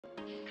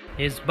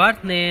His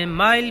birth name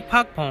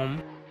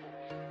Phakphum.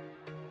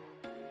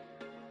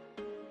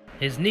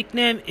 His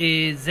nickname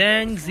is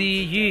Zhang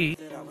Ziyi.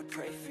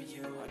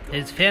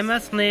 His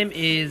famous name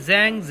is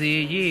Zhang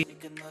Ziyi.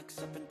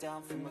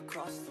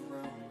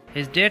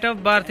 His date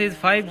of birth is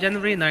 5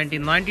 January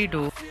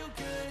 1992.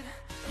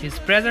 His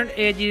present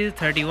age is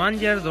 31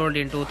 years old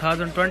in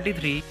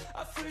 2023.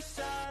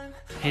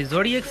 His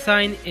zodiac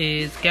sign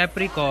is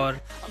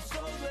Capricorn.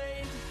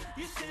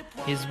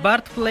 His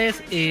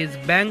birthplace is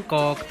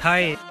Bangkok,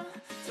 Thai.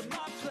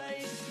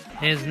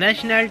 His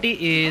nationality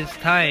is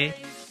Thai.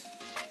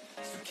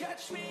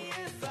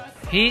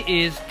 He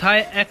is Thai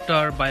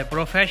actor by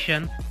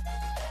profession.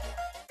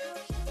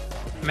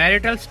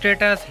 Marital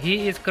status: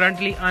 he is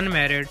currently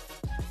unmarried.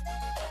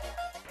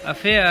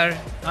 Affair: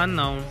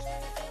 unknown.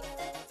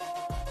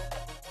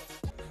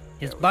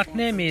 His birth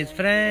name is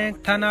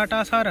Frank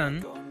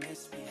Thanatsaran.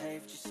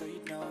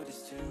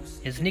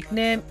 His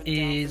nickname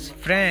is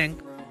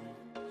Frank.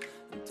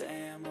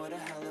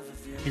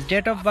 His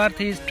date of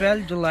birth is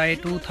 12 July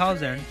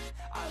 2000.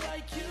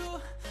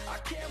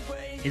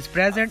 His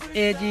present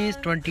age is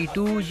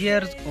 22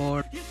 years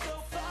old.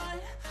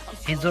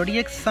 His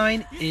zodiac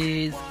sign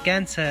is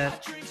Cancer.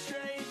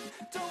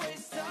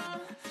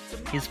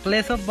 His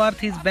place of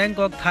birth is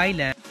Bangkok,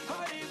 Thailand.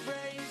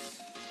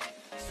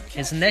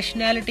 His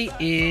nationality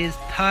is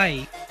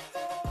Thai.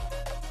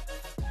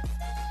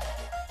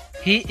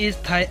 He is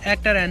Thai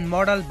actor and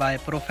model by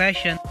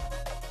profession.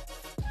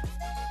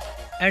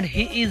 And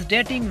he is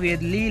dating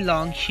with Lee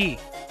Long Shi.